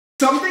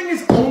Something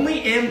is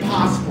only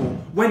impossible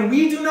when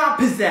we do not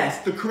possess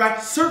the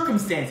correct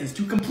circumstances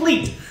to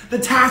complete the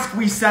task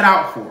we set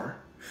out for.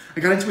 I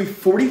got into a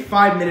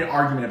 45-minute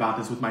argument about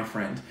this with my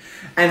friend,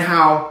 and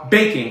how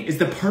baking is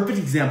the perfect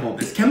example of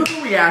this.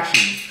 Chemical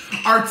reactions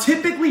are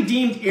typically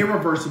deemed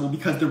irreversible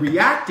because the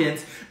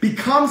reactants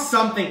become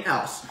something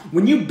else.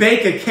 When you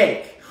bake a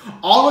cake,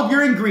 all of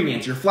your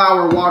ingredients, your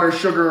flour, water,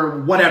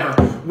 sugar,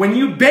 whatever, when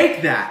you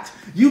bake that,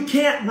 you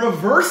can't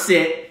reverse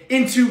it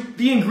into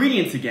the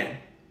ingredients again.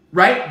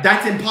 Right?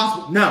 That's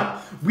impossible.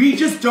 No, we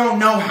just don't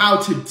know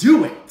how to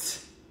do it.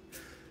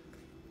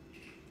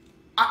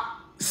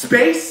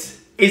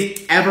 Space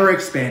is ever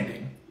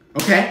expanding,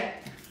 okay?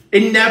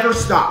 It never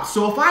stops.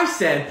 So if I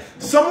said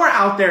somewhere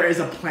out there is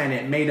a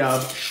planet made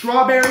of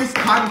strawberries,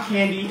 cotton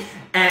candy,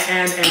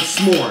 and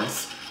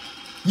s'mores,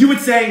 you would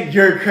say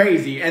you're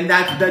crazy, and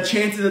that the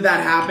chances of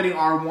that happening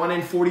are 1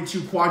 in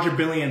 42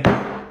 quadrillion.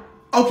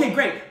 Okay,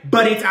 great,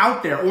 but it's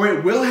out there, or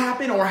it will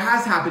happen, or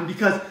has happened,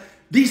 because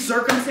these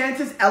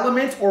circumstances,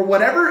 elements, or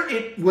whatever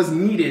it was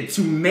needed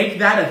to make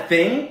that a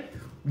thing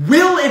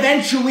will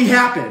eventually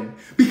happen,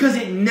 because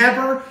it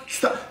never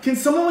stops. Can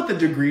someone with a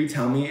degree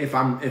tell me if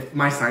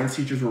my science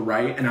teachers were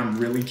right and I'm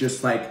really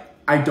just like,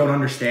 I don't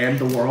understand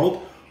the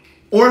world?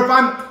 Or if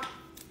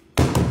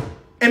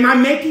am I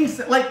making,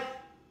 like,